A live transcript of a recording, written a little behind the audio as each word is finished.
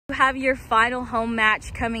You have your final home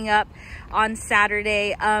match coming up on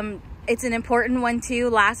Saturday. It's an important one too,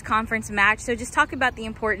 last conference match. So just talk about the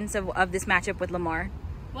importance of this matchup with Lamar.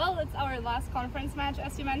 Well, it's our last conference match,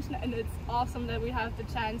 as you mentioned, and it's awesome that we have the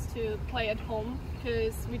chance to play at home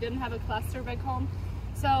because we didn't have a cluster back home.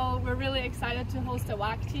 So we're really excited to host a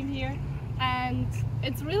WAC team here. And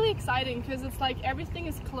it's really exciting because it's like everything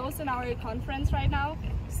is close in our conference right now.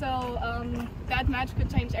 So that match could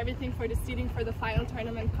change everything for the seeding for the final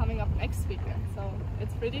tournament coming up next weekend. So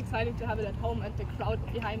it's pretty exciting to have it at home and the crowd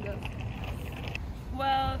behind us.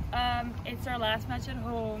 Well, it's our last match at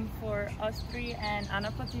home for us three and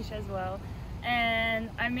Anna Platisha as well. And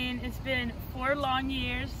I mean, it's been 4 long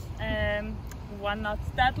years, one not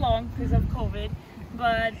that long because of COVID.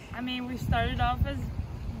 But I mean, we started off as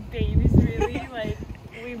babies really, like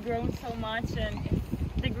we've grown so much, and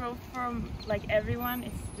the growth from like everyone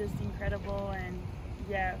is just incredible. And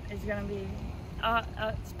yeah, it's gonna be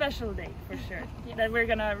a special day for sure that we're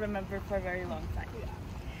gonna remember for a very long time.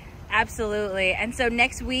 Absolutely. And so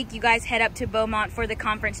next week you guys head up to Beaumont for the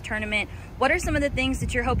conference tournament. What are some of the things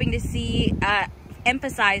that you're hoping to see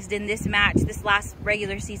emphasized in this match, this last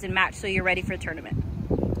regular season match, so you're ready for the tournament?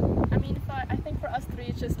 I think for us three,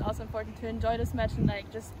 it's just also important to enjoy this match and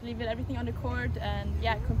like just leave it everything on the court and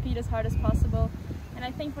yeah, compete as hard as possible. And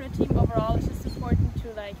I think for the team overall, it's just important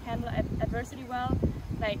to like handle adversity well,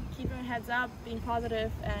 like keeping our heads up, being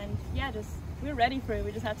positive, and yeah, just we're ready for it.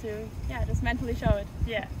 We just have to just mentally show it.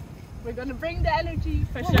 Yeah, we're gonna bring the energy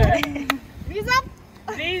for sure. Visa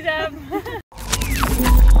up. Visa up.